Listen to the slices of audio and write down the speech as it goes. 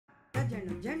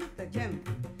tajanu januta jam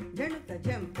januta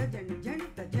jam tajanu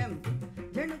januta jam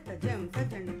januta jam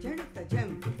tajanu januta jam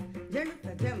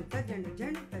januta jam tajanu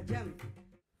januta jam.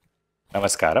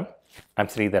 Namaskaram, I'm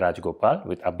Sridhar Rajagopal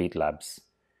with Upbeat Labs.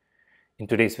 In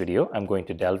today's video, I'm going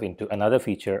to delve into another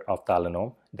feature of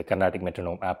Talanome, the Carnatic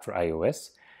Metronome app for iOS,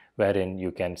 wherein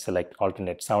you can select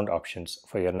alternate sound options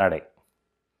for your Nadai.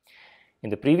 In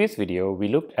the previous video, we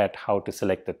looked at how to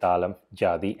select the Talam,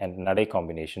 Jadi and Nadai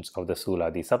combinations of the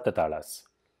Suladi Sapta Talas.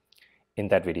 In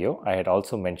that video, I had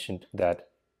also mentioned that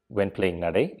when playing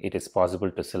Nadai, it is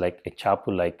possible to select a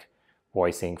Chapu-like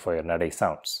voicing for your Nadai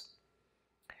sounds.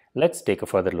 Let's take a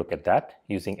further look at that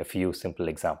using a few simple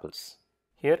examples.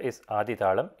 Here is Adi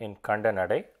Talam in Kanda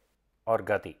Nadai or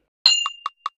Gati.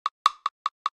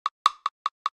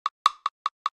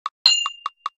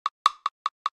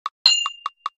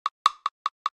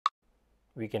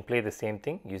 We can play the same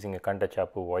thing using a Kanda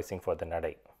Chapu voicing for the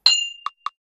Nadai.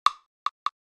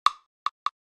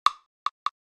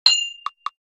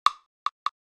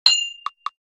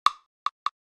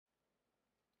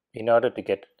 In order to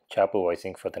get Chapu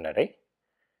voicing for the Nadai,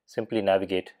 simply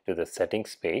navigate to the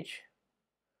settings page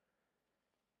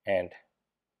and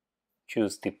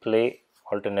choose the play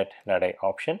alternate Nadai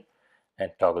option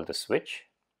and toggle the switch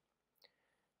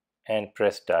and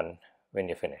press done when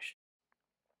you're finished.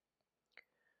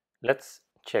 Let's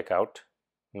check out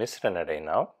Misra Nadai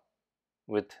now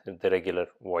with the regular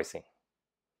voicing.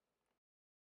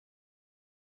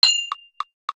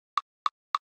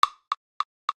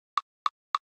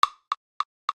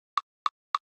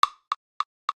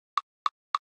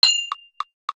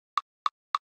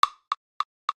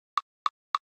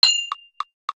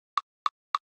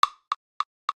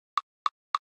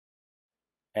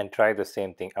 And try the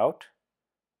same thing out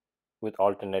with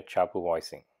alternate Chapu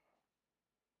voicing.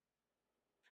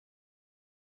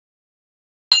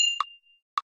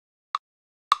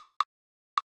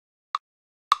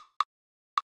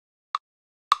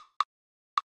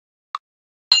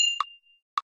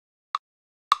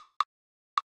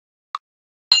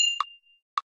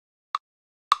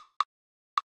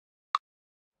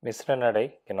 Misra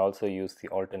Nadai can also use the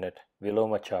alternate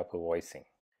Viloma Chapu voicing.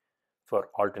 For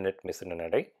alternate Misra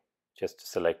Nadai, just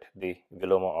select the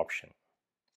Viloma option.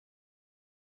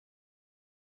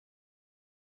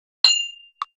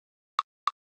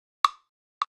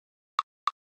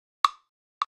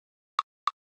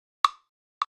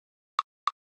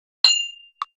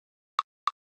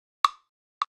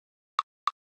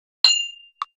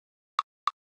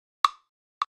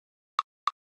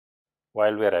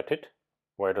 While we are at it,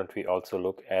 why don't we also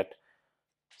look at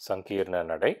Sankirna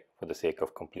Nadai for the sake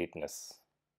of completeness.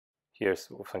 Here's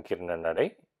Sankirna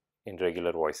Nadai in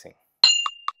regular voicing.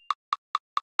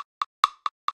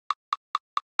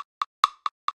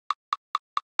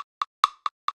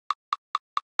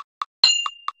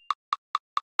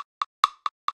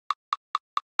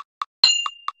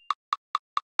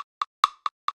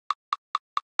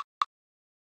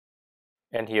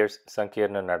 And here's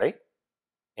Sankirna Nadai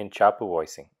in Chapu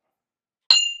voicing.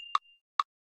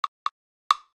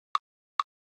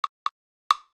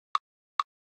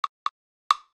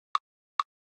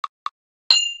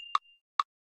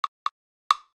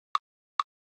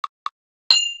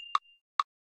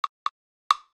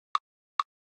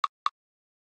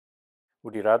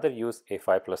 Would you rather use a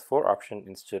 5+4 option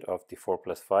instead of the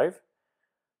 4+5?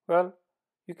 Well,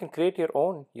 you can create your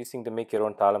own using the Make Your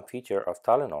Own Talam feature of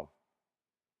Talanome.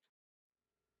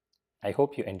 I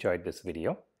hope you enjoyed this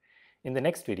video. In the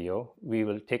next video, we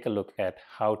will take a look at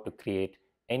how to create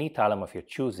any talam of your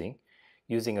choosing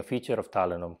using a feature of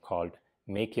Talanome called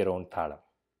Make Your Own Talam.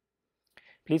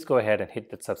 Please go ahead and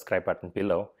hit that subscribe button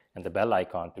below and the bell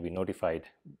icon to be notified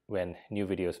when new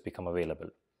videos become available.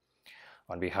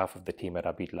 On behalf of the team at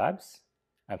Upbeat Labs,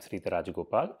 I'm Sridhar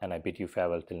Rajagopal and I bid you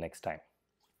farewell till next time.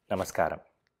 Namaskaram.